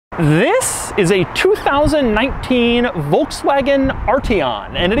This is a 2019 Volkswagen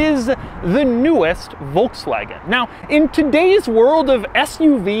Arteon, and it is the newest Volkswagen. Now, in today's world of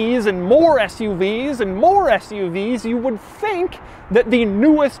SUVs and more SUVs and more SUVs, you would think that the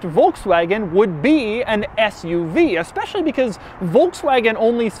newest Volkswagen would be an SUV, especially because Volkswagen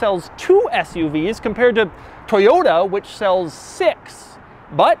only sells 2 SUVs compared to Toyota, which sells 6.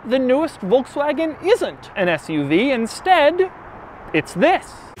 But the newest Volkswagen isn't an SUV. Instead, it's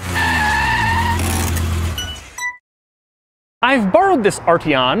this. I've borrowed this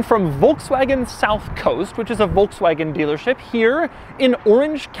Arteon from Volkswagen South Coast, which is a Volkswagen dealership here in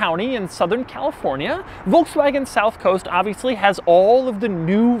Orange County in Southern California. Volkswagen South Coast obviously has all of the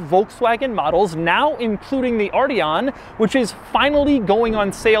new Volkswagen models, now including the Arteon, which is finally going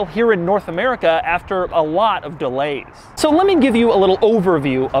on sale here in North America after a lot of delays. So let me give you a little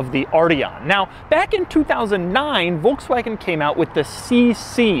overview of the Arteon. Now, back in 2009, Volkswagen came out with the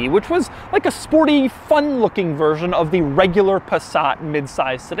CC, which was like a sporty, fun-looking version of the regular Passat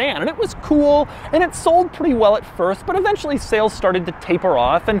midsize sedan, and it was cool and it sold pretty well at first, but eventually sales started to taper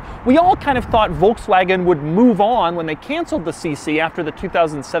off, and we all kind of thought Volkswagen would move on when they canceled the CC after the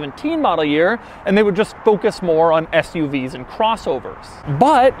 2017 model year, and they would just focus more on SUVs and crossovers.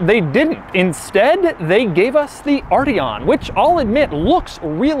 But they didn't. Instead, they gave us the Arteon, which I'll admit looks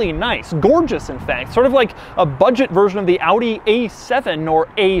really nice, gorgeous in fact, sort of like a budget version of the Audi A7 or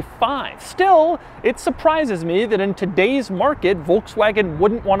A5. Still, it surprises me that in today's market, Volkswagen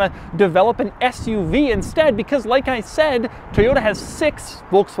wouldn't want to develop an SUV instead, because like I said, Toyota has 6,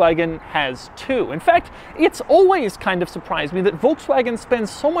 Volkswagen has 2. In fact, it's always kind of surprised me that Volkswagen spends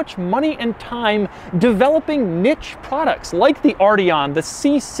so much money and time developing niche products like the Arteon, the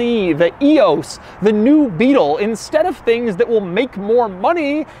CC, the EOS, the new Beetle, instead of things that will make more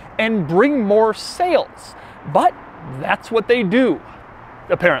money and bring more sales. But that's what they do,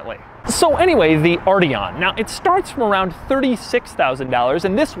 apparently. So anyway, the Arteon. Now, it starts from around $36,000,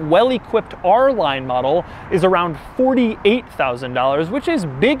 and this well-equipped R-Line model is around $48,000, which is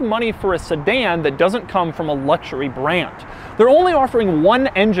big money for a sedan that doesn't come from a luxury brand. They're only offering one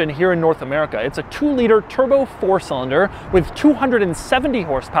engine here in North America. It's a 2-liter turbo 4-cylinder with 270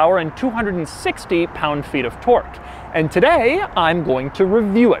 horsepower and 260 pound-feet of torque. And today, I'm going to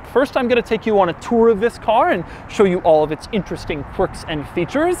review it. First, I'm going to take you on a tour of this car and show you all of its interesting quirks and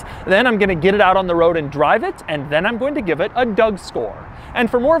features. Then I'm going to get it out on the road and drive it, and then I'm going to give it a Doug score. And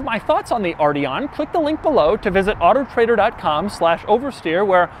for more of my thoughts on the Arteon, click the link below to visit autotrader.com/oversteer,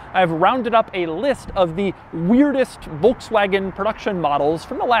 where I've rounded up a list of the weirdest Volkswagen production models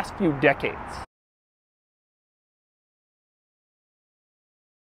from the last few decades.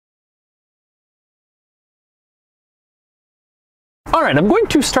 All right, I'm going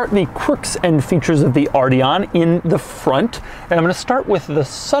to start the quirks and features of the Arteon in the front, and I'm going to start with the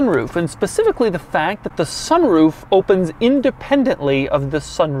sunroof, and specifically the fact that the sunroof opens independently of the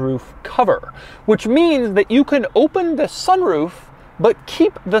sunroof cover, which means that you can open the sunroof but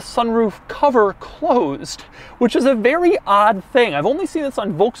keep the sunroof cover closed, which is a very odd thing. I've only seen this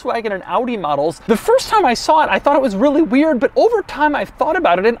on Volkswagen and Audi models. The first time I saw it, I thought it was really weird, but over time I've thought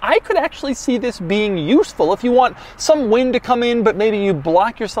about it, and I could actually see this being useful. If you want some wind to come in, but maybe you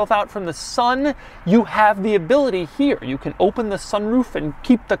block yourself out from the sun, you have the ability here. You can open the sunroof and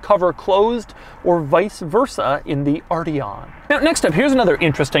keep the cover closed, or vice versa in the Arteon. Now, next up, here's another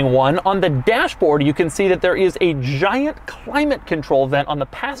interesting one. On the dashboard, you can see that there is a giant climate control vent on the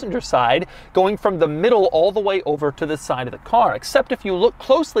passenger side going from the middle all the way over to the side of the car. Except if you look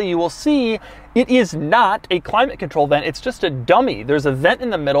closely, you will see it is not a climate control vent, it's just a dummy. There's a vent in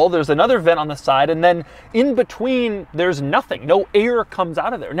the middle, there's another vent on the side, and then in between, there's nothing. No air comes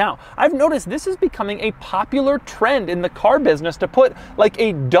out of there. Now, I've noticed this is becoming a popular trend in the car business to put like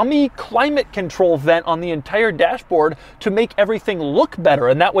a dummy climate control vent on the entire dashboard to make everything look better,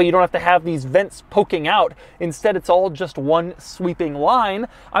 and that way you don't have to have these vents poking out. Instead, it's all just one sweeping line.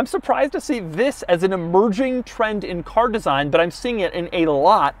 I'm surprised to see this as an emerging trend in car design, but I'm seeing it in a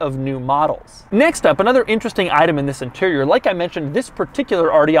lot of new models. Next up, another interesting item in this interior. Like I mentioned, this particular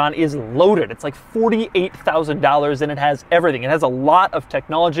Arteon is loaded. It's like $48,000, and it has everything. It has a lot of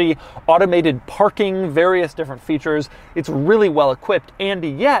technology, automated parking, various different features. It's really well equipped, and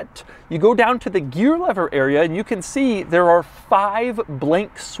yet you go down to the gear lever area and you can see there are 5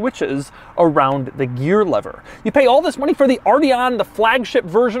 blank switches around the gear lever. You pay all this money for the Arteon, the flagship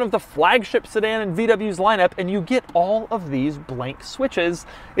version of the flagship sedan in VW's lineup, and you get all of these blank switches.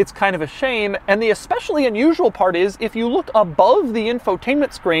 It's kind of a shame. time. And the especially unusual part is if you look above the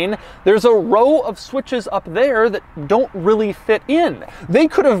infotainment screen, there's a row of switches up there that don't really fit in. They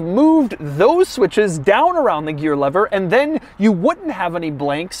could have moved those switches down around the gear lever, and then you wouldn't have any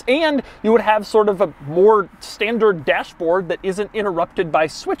blanks, and you would have sort of a more standard dashboard that isn't interrupted by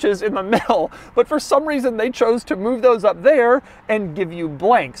switches in the middle. But for some reason, they chose to move those up there and give you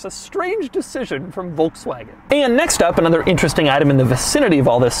blanks. A strange decision from Volkswagen. And next up, another interesting item in the vicinity of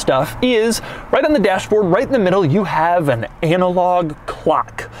all this stuff is right on the dashboard, right in the middle, you have an analog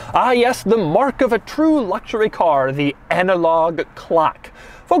clock. Ah yes, the mark of a true luxury car, the analog clock.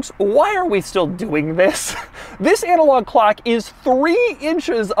 Folks, why are we still doing this? This analog clock is 3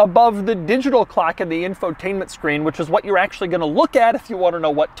 inches above the digital clock in the infotainment screen, which is what you're actually going to look at if you want to know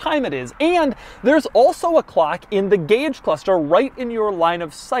what time it is. And there's also a clock in the gauge cluster right in your line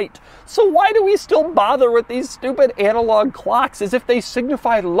of sight. So why do we still bother with these stupid analog clocks as if they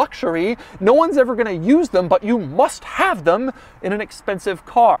signify luxury? No one's ever going to use them, but you must have them in an expensive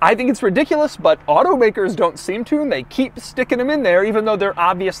car. I think it's ridiculous, but automakers don't seem to, and they keep sticking them in there even though they're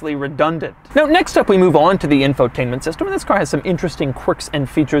obviously redundant. Now, next up we move on to the infotainment system, and this car has some interesting quirks and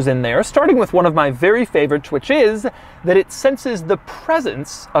features in there, starting with one of my very favorites, which is that it senses the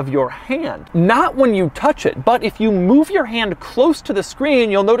presence of your hand. Not when you touch it, but if you move your hand close to the screen,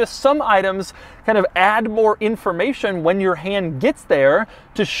 you'll notice some items kind of add more information when your hand gets there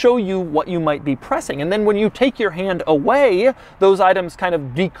to show you what you might be pressing. And then when you take your hand away, those items kind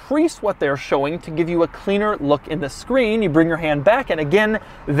of decrease what they're showing to give you a cleaner look in the screen. You bring your hand back and again,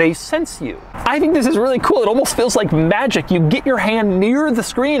 they sense you. I think this is really cool. It almost feels like magic. You get your hand near the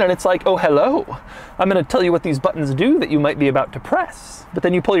screen and it's like, oh, hello. I'm going to tell you what these buttons do that you might be about to press. But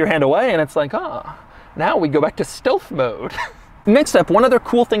then you pull your hand away and it's like, ah, now we go back to stealth mode. Next up, one other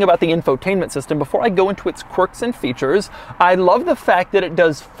cool thing about the infotainment system, before I go into its quirks and features, I love the fact that it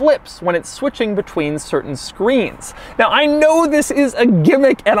does flips when it's switching between certain screens. Now, I know this is a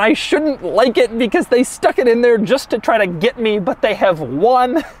gimmick and I shouldn't like it because they stuck it in there just to try to get me, but they have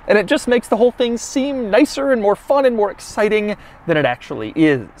won, and it just makes the whole thing seem nicer and more fun and more exciting than it actually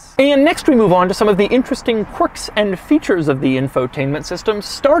is. And next we move on to some of the interesting quirks and features of the infotainment system,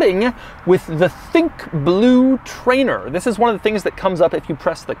 starting with the Think Blue Trainer. This is one of the things that comes up if you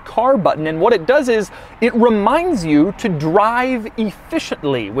press the car button, and what it does is it reminds you to drive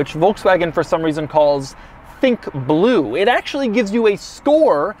efficiently, which Volkswagen for some reason calls Think Blue. It actually gives you a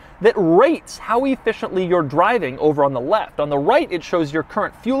score that rates how efficiently you're driving over on the left. On the right, it shows your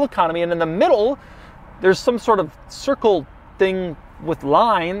current fuel economy, and in the middle, there's some sort of circle thing with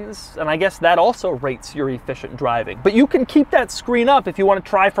lines, and I guess that also rates your efficient driving. But you can keep that screen up if you want to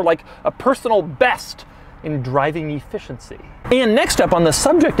try for like a personal best in driving efficiency. And next up, on the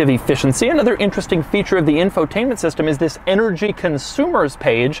subject of efficiency, another interesting feature of the infotainment system is this energy consumers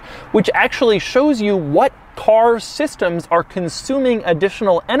page, which actually shows you what car systems are consuming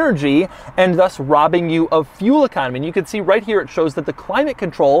additional energy and thus robbing you of fuel economy. And you can see right here it shows that the climate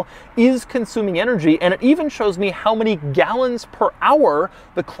control is consuming energy, and it even shows me how many gallons per hour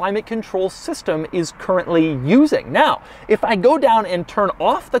the climate control system is currently using. Now, if I go down and turn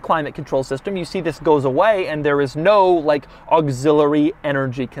off the climate control system, you see this goes away and there is no like auxiliary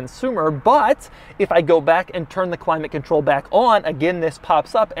energy consumer. But if I go back and turn the climate control back on, again this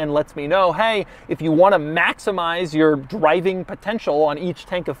pops up and lets me know, hey, if you want to maximize your driving potential on each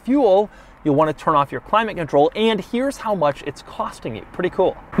tank of fuel, you'll want to turn off your climate control, and here's how much it's costing you. Pretty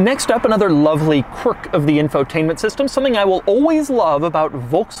cool. Next up, another lovely quirk of the infotainment system, something I will always love about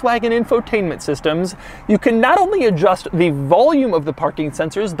Volkswagen infotainment systems. You can not only adjust the volume of the parking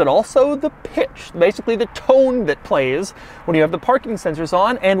sensors, but also the pitch, basically the tone that plays when you have the parking sensors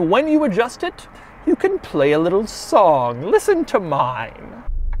on, and when you adjust it, you can play a little song. Listen to mine.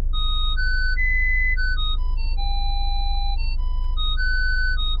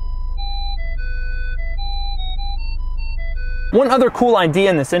 One other cool idea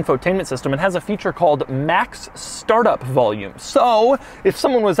in this infotainment system, it has a feature called max startup volume. So if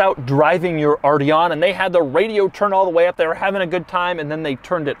someone was out driving your Arteon and they had the radio turned all the way up, they were having a good time, and then they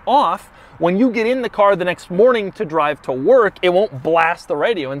turned it off, when you get in the car the next morning to drive to work, it won't blast the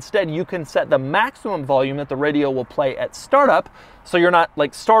radio. Instead, you can set the maximum volume that the radio will play at startup, so you're not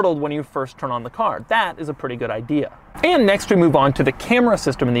like startled when you first turn on the car. That is a pretty good idea. And next we move on to the camera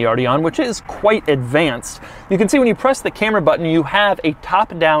system in the Arteon, which is quite advanced. You can see when you press the camera button, you have a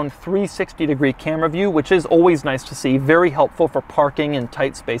top-down 360-degree camera view, which is always nice to see, very helpful for parking in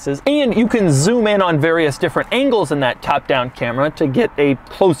tight spaces. And you can zoom in on various different angles in that top-down camera to get a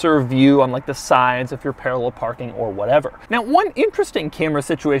closer view on like the sides if you're parallel parking or whatever. Now, one interesting camera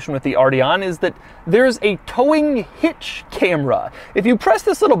situation with the Arteon is that there's a towing hitch camera. if you press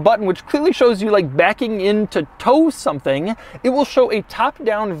this little button, which clearly shows you like backing in to tow something, it will show a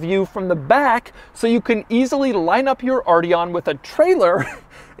top-down view from the back so you can easily line up your Arteon with a trailer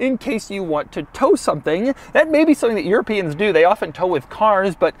in case you want to tow something. That may be something that Europeans do. They often tow with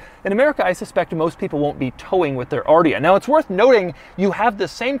cars, but in America, I suspect most people won't be towing with their Arteon. Now, it's worth noting you have the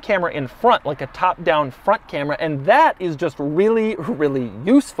same camera in front, like a top-down front camera, and that is just really, really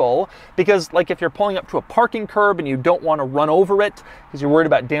useful because, like, if you're pulling up to a parking curb and you don't want to run over it because you're worried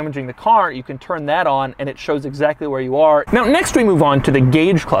about damaging the car, you can turn that on and it shows exactly where you are. Now, next we move on to the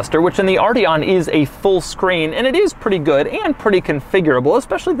gauge cluster, which in the Arteon is a full screen, and it is pretty good and pretty configurable,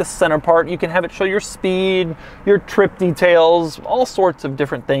 especially the center part. You can have it show your speed, your trip details, all sorts of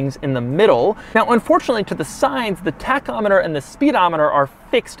different things in the middle. Now, unfortunately, to the sides, the tachometer and the speedometer are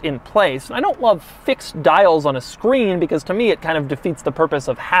fixed in place. And I don't love fixed dials on a screen because to me it kind of defeats the purpose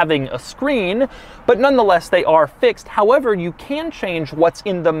of having a screen, but nonetheless they are fixed. However, you can change what's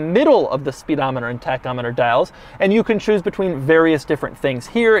in the middle of the speedometer and tachometer dials, and you can choose between various different things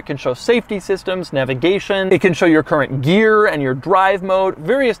here. It can show safety systems, navigation, it can show your current gear and your drive mode.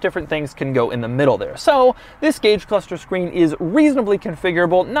 Various different things can go in the middle there. So this gauge cluster screen is reasonably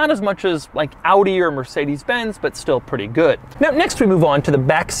configurable, not as much as like Audi or Mercedes-Benz, but still pretty good. Now, next we move on to the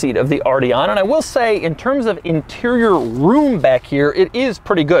back seat of the Arteon, and I will say in terms of interior room back here, it is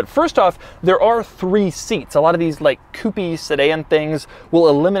pretty good. First off, there are 3 seats. A lot of these like coupe sedan things will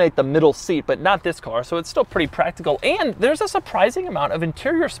eliminate the middle seat, but not this car, so it's still pretty practical, and there's a surprising amount of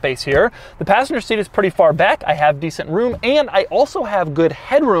interior space here. The passenger seat is pretty far back. I have decent room, and I also have good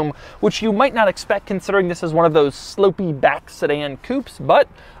headroom, which you might not expect considering this is one of those slopey back sedan coupes, but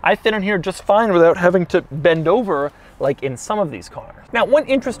I fit in here just fine without having to bend over like in some of these cars. Now, one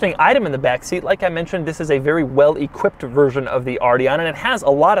interesting item in the back seat, like I mentioned, this is a very well-equipped version of the Arteon, and it has a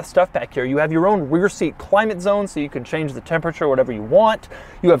lot of stuff back here. You have your own rear seat climate zone, so you can change the temperature whatever you want.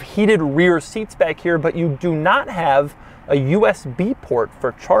 You have heated rear seats back here, but you do not have a USB port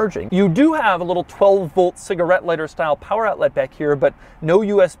for charging. You do have a little 12-volt cigarette lighter style power outlet back here, but no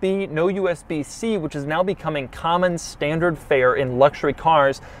USB, no USB-C, which is now becoming common standard fare in luxury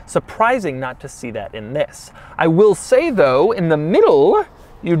cars. Surprising not to see that in this. I will say though, in the middle,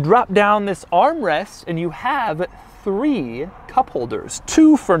 you drop down this armrest and you have 3 cup holders,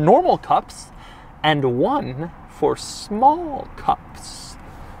 2 for normal cups and 1 for small cups.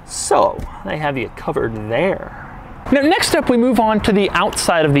 So they have you covered there. Now, next up we move on to the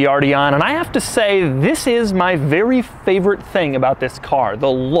outside of the Arteon, and I have to say this is my very favorite thing about this car, the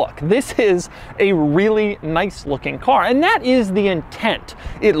look. This is a really nice looking car, and that is the intent.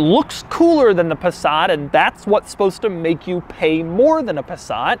 It looks cooler than the Passat, and that's what's supposed to make you pay more than a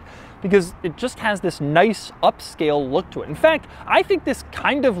Passat, because it just has this nice upscale look to it. In fact, I think this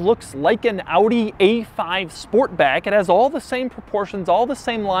kind of looks like an Audi A5 Sportback. It has all the same proportions, all the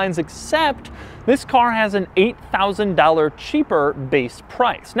same lines, except this car has an $8,000 cheaper base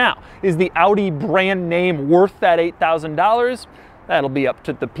price. Now, is the Audi brand name worth that $8,000? That'll be up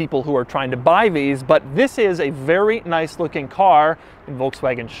to the people who are trying to buy these, but this is a very nice looking car in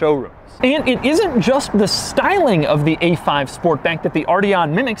Volkswagen showrooms. And it isn't just the styling of the A5 Sportback that the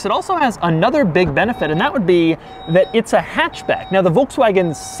Arteon mimics, it also has another big benefit, and that would be that it's a hatchback. Now, the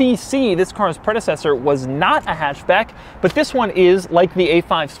Volkswagen CC, this car's predecessor, was not a hatchback, but this one is like the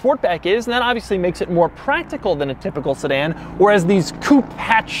A5 Sportback is, and that obviously makes it more practical than a typical sedan, whereas these coupe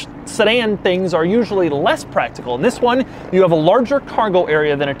hatch sedan things are usually less practical. In this one, you have a larger cargo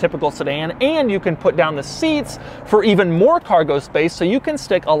area than a typical sedan, and you can put down the seats for even more cargo space, so you can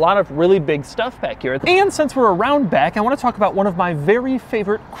stick a lot of really big stuff back here. And since we're around back, I want to talk about one of my very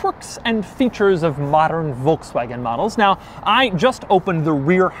favorite quirks and features of modern Volkswagen models. Now, I just opened the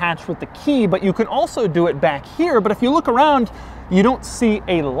rear hatch with the key, but you can also do it back here. But if you look around, you don't see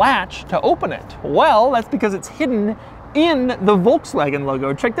a latch to open it. Well, that's because it's hidden in the Volkswagen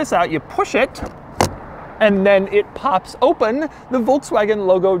logo. Check this out. You push it, and then it pops open. The Volkswagen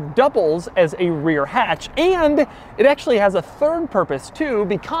logo doubles as a rear hatch, and it actually has a third purpose too,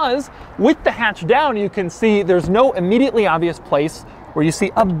 because with the hatch down, you can see there's no immediately obvious place where you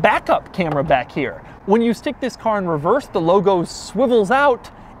see a backup camera back here. When you stick this car in reverse, the logo swivels out,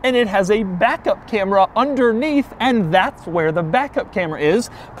 and it has a backup camera underneath, and that's where the backup camera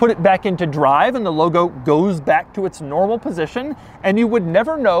is. Put it back into drive and the logo goes back to its normal position, and you would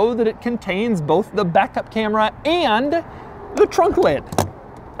never know that it contains both the backup camera and the trunk lid.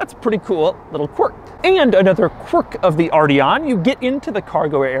 That's a pretty cool little quirk. And another quirk of the Arteon, you get into the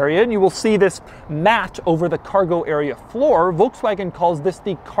cargo area and you will see this mat over the cargo area floor. Volkswagen calls this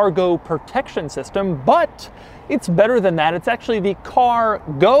the cargo protection system, but it's better than that. It's actually the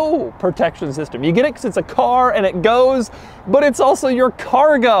cargo protection system. You get it because it's a car and it goes, but it's also your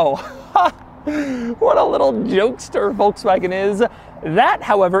cargo. What a little jokester Volkswagen is. That,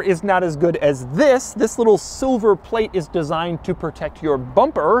 however, is not as good as this. This little silver plate is designed to protect your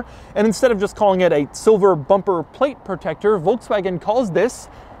bumper, and instead of just calling it a silver bumper plate protector, Volkswagen calls this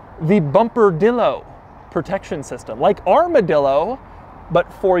the bumperdillo protection system. Like armadillo,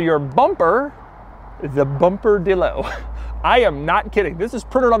 but for your bumper, the bumperdillo. I am not kidding. This is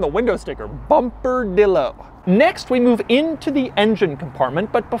printed on the window sticker, bumperdillo. Next, we move into the engine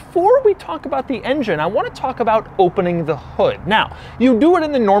compartment, but before we talk about the engine, I want to talk about opening the hood. Now, you do it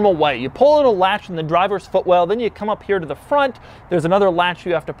in the normal way. You pull a little latch in the driver's footwell, then you come up here to the front, there's another latch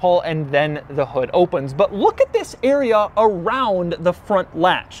you have to pull, and then the hood opens. But look at this area around the front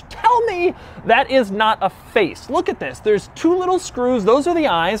latch. Tell me that is not a face. Look at this. There's two little screws, those are the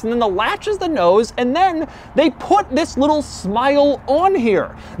eyes, and then the latch is the nose, and then they put this little smile on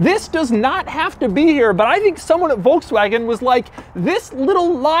here. This does not have to be here, but I think someone at Volkswagen was like, this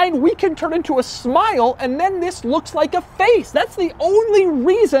little line we can turn into a smile and then this looks like a face. That's the only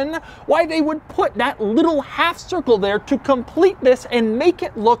reason why they would put that little half circle there to complete this and make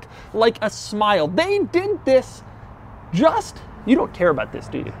it look like a smile. They did this just, you don't care about this,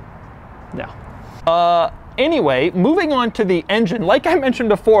 do you? No. Anyway, moving on to the engine, like I mentioned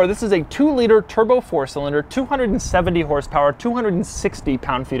before, this is a 2-liter turbo 4-cylinder, 270 horsepower, 260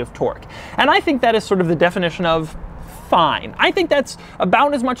 pound-feet of torque. And I think that is sort of the definition of fine. I think that's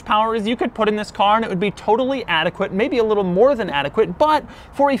about as much power as you could put in this car and it would be totally adequate, maybe a little more than adequate, but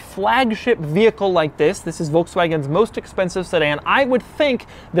for a flagship vehicle like this is Volkswagen's most expensive sedan, I would think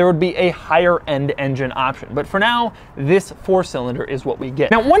there would be a higher end engine option. But for now, this 4-cylinder is what we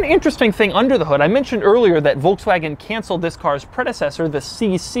get. Now, one interesting thing under the hood, I mentioned earlier that Volkswagen canceled this car's predecessor, the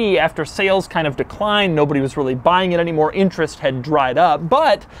CC, after sales kind of declined. Nobody was really buying it anymore. Interest had dried up.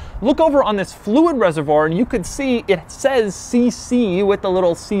 But look over on this fluid reservoir and you could see it says CC with the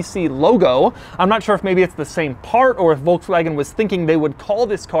little CC logo. I'm not sure if maybe it's the same part or if Volkswagen was thinking they would call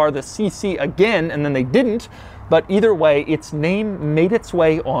this car the CC again and then they didn't. But either way, its name made its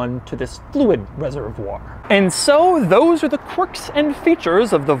way on to this fluid reservoir. And so those are the quirks and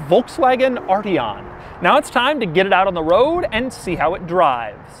features of the Volkswagen Arteon. Now it's time to get it out on the road and see how it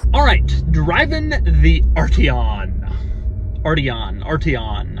drives. All right, driving the Arteon. Arteon.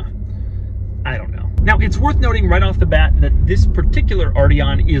 I don't know. Now, it's worth noting right off the bat that this particular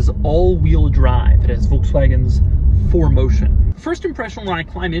Arteon is all-wheel drive. It has Volkswagen's 4Motion. First impression when I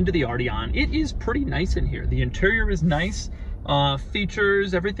climb into the Arteon, it is pretty nice in here. The interior is nice,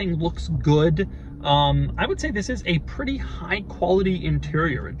 features, everything looks good. I would say this is a pretty high-quality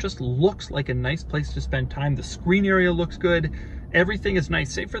interior. It just looks like a nice place to spend time. The screen area looks good. Everything is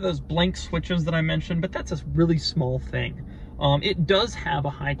nice, save for those blank switches that I mentioned, but that's a really small thing. It does have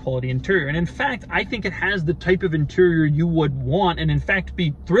a high quality interior. And in fact, I think it has the type of interior you would want and in fact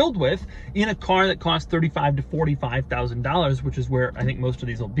be thrilled with in a car that costs $35,000 to $45,000, which is where I think most of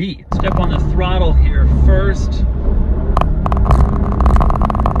these will be. Step on the throttle here first.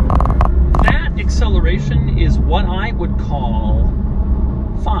 That acceleration is what I would call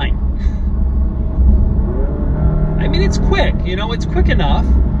fine. I mean, it's quick, you know, it's quick enough,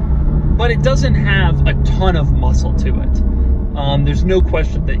 but it doesn't have a ton of muscle to it. There's no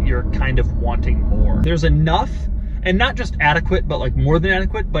question that you're kind of wanting more. There's enough, and not just adequate, but like more than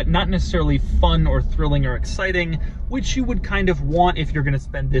adequate, but not necessarily fun or thrilling or exciting, which you would kind of want if you're gonna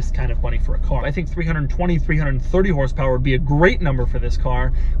spend this kind of money for a car. I think 320, 330 horsepower would be a great number for this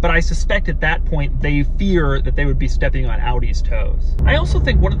car, but I suspect at that point they fear that they would be stepping on Audi's toes. I also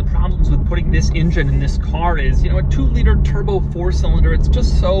think one of the problems with putting this engine in this car is, you know, a 2-liter turbo 4-cylinder, it's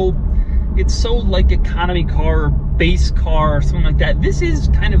just so, it's so like economy car, base car, or something like that. This is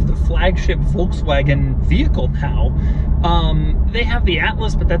kind of the flagship Volkswagen vehicle now. They have the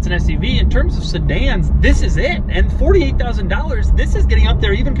Atlas, but that's an SUV. In terms of sedans, this is it. And $48,000, this is getting up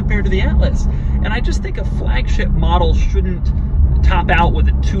there even compared to the Atlas. And I just think a flagship model shouldn't top out with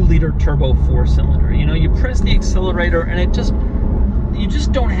a 2-liter turbo 4-cylinder. You know, you press the accelerator and it just, you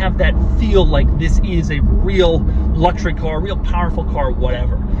just don't have that feel like this is a real luxury car, real powerful car,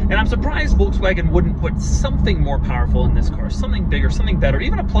 whatever. And I'm surprised Volkswagen wouldn't put something more powerful in this car, something bigger, something better,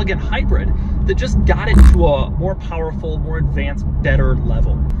 even a plug-in hybrid that just got it to a more powerful, more advanced, better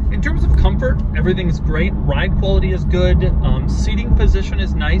level. In terms of comfort, everything's great. Ride quality is good. Seating position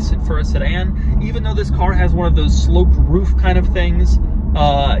is nice for a sedan. Even though this car has one of those sloped roof kind of things,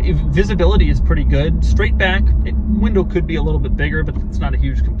 Visibility is pretty good. Straight back, window could be a little bit bigger, but it's not a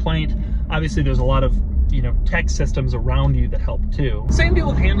huge complaint. Obviously, there's a lot of tech systems around you that help too. Same deal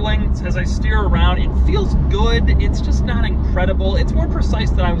with handling. As I steer around, it feels good. It's just not incredible. It's more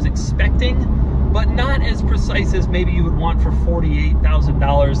precise than I was expecting, but not as precise as maybe you would want for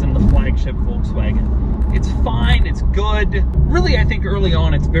 $48,000 in the flagship Volkswagen. It's fine, it's good. Really, I think early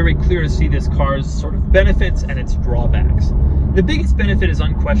on, it's very clear to see this car's sort of benefits and its drawbacks. The biggest benefit is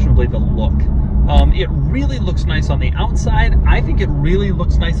unquestionably the look. It really looks nice on the outside. I think it really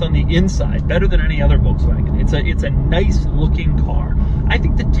looks nice on the inside, better than any other Volkswagen. It's a nice looking car. I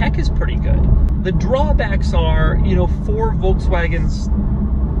think the tech is pretty good. The drawbacks are, for Volkswagen's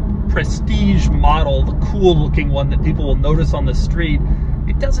prestige model, the cool looking one that people will notice on the street,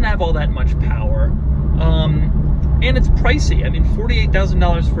 it doesn't have all that much power. And it's pricey. I mean,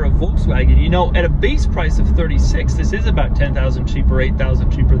 $48,000 for a Volkswagen, at a base price of $36,000, this is about $10,000 cheaper,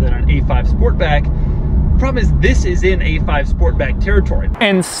 $8,000 cheaper than an A5 Sportback. The problem is this is in A5 Sportback territory.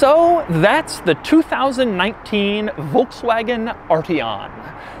 And so that's the 2019 Volkswagen Arteon.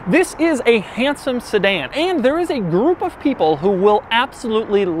 This is a handsome sedan, and there is a group of people who will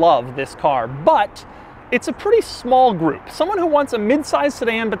absolutely love this car, but it's a pretty small group. Someone who wants a mid-size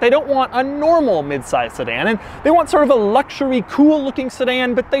sedan, but they don't want a normal mid-size sedan. And they want sort of a luxury, cool-looking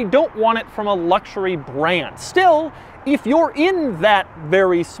sedan, but they don't want it from a luxury brand. Still, if you're in that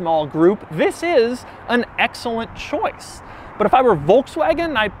very small group, this is an excellent choice. But if I were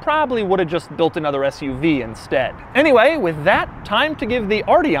Volkswagen, I probably would have just built another SUV instead. Anyway, with that, time to give the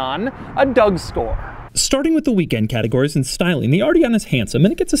Arteon a Doug score. Starting with the weekend categories and styling, the Arteon is handsome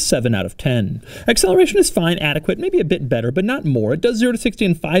and it gets a 7 out of 10. Acceleration is fine, adequate, maybe a bit better, but not more. It does 0 to 60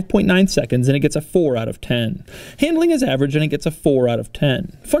 in 5.9 seconds and it gets a 4 out of 10. Handling is average and it gets a 4 out of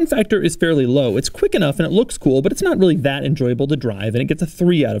 10. Fun factor is fairly low. It's quick enough and it looks cool, but it's not really that enjoyable to drive and it gets a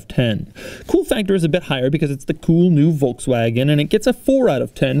 3 out of 10. Cool factor is a bit higher because it's the cool new Volkswagen and it gets a 4 out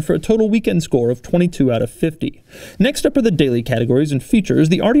of 10 for a total weekend score of 22 out of 50. Next up are the daily categories and features.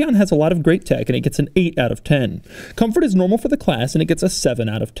 The Arteon has a lot of great tech and it gets an 8 out of 10. Comfort is normal for the class and it gets a 7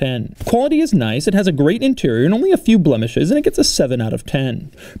 out of 10. Quality is nice, it has a great interior and only a few blemishes and it gets a 7 out of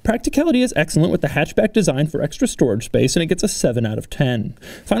 10. Practicality is excellent with the hatchback design for extra storage space and it gets a 7 out of 10.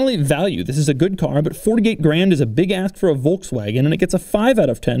 Finally, value. This is a good car, but 48 grand is a big ask for a Volkswagen and it gets a 5 out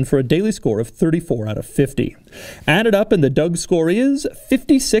of 10 for a daily score of 34 out of 50. Added up and the Doug score is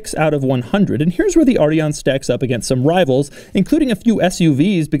 56 out of 100, and here's where the Arteon stacks up against some rivals, including a few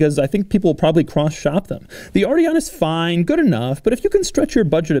SUVs because I think people will probably cross-shop them. The Arteon is fine, good enough, but if you can stretch your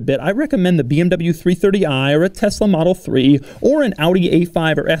budget a bit, I recommend the BMW 330i or a Tesla Model 3 or an Audi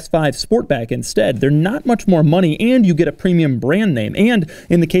A5 or S5 Sportback instead. They're not much more money and you get a premium brand name, and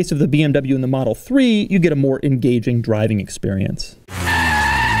in the case of the BMW and the Model 3, you get a more engaging driving experience.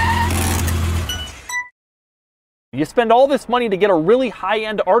 You spend all this money to get a really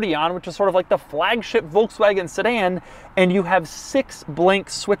high-end Arteon, which is sort of like the flagship Volkswagen sedan, and you have 6 blank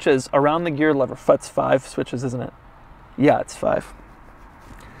switches around the gear lever. That's 5 switches, isn't it? Yeah, it's 5.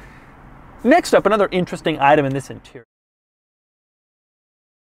 Next up, another interesting item in this interior.